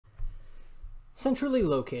Centrally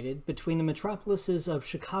located between the metropolises of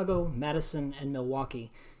Chicago, Madison, and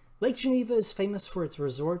Milwaukee, Lake Geneva is famous for its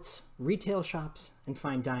resorts, retail shops, and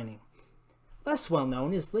fine dining. Less well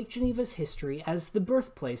known is Lake Geneva's history as the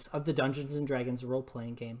birthplace of the Dungeons & Dragons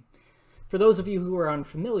role-playing game. For those of you who are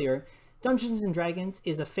unfamiliar, Dungeons & Dragons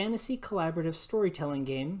is a fantasy collaborative storytelling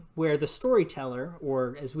game where the storyteller,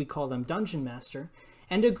 or as we call them, Dungeon Master,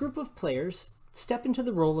 and a group of players step into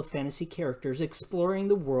the role of fantasy characters exploring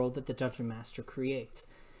the world that the Dungeon Master creates.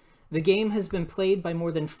 The game has been played by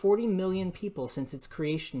more than 40 million people since its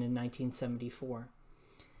creation in 1974.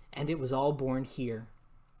 And it was all born here.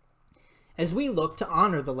 As we look to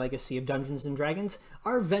honor the legacy of Dungeons & Dragons,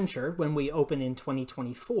 our venture, when we open in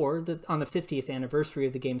 2024, on the 50th anniversary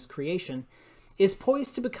of the game's creation, is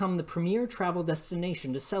poised to become the premier travel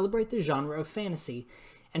destination to celebrate the genre of fantasy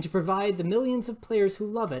and to provide the millions of players who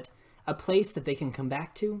love it a place that they can come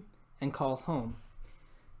back to and call home.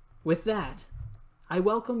 With that, I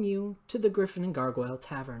welcome you to the Griffin Gargoyle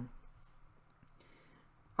Tavern,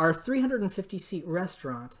 our 350-seat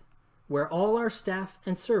restaurant where all our staff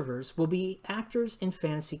and servers will be actors in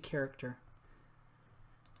fantasy character.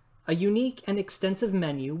 A unique and extensive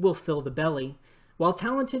menu will fill the belly, while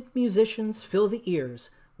talented musicians fill the ears,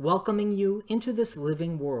 welcoming you into this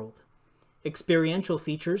living world. Experiential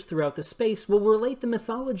features throughout the space will relate the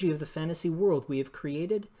mythology of the fantasy world we have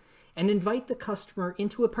created and invite the customer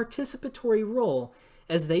into a participatory role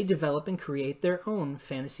as they develop and create their own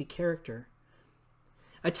fantasy character.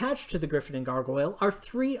 Attached to the Griffin Gargoyle are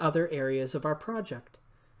 3 other areas of our project.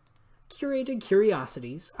 Curated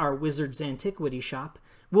Curiosities, our Wizard's Antiquity shop,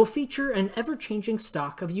 will feature an ever-changing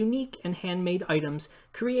stock of unique and handmade items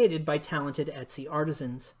created by talented Etsy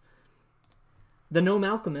artisans. The Gnome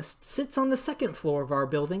Alchemist sits on the 2nd floor of our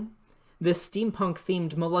building. This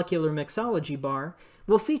steampunk-themed molecular mixology bar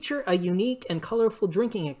will feature a unique and colorful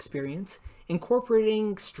drinking experience,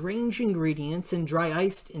 incorporating strange ingredients in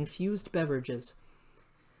dry-iced infused beverages.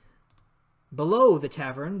 Below the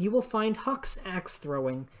tavern, you will find Huck's Axe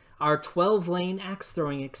Throwing, our 12-lane axe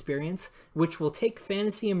throwing experience, which will take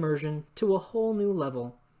fantasy immersion to a whole new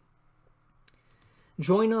level.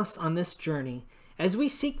 Join us on this journey as we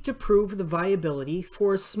seek to prove the viability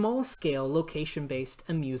for a small-scale, location-based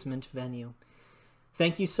amusement venue.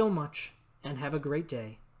 Thank you so much, and have a great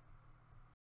day.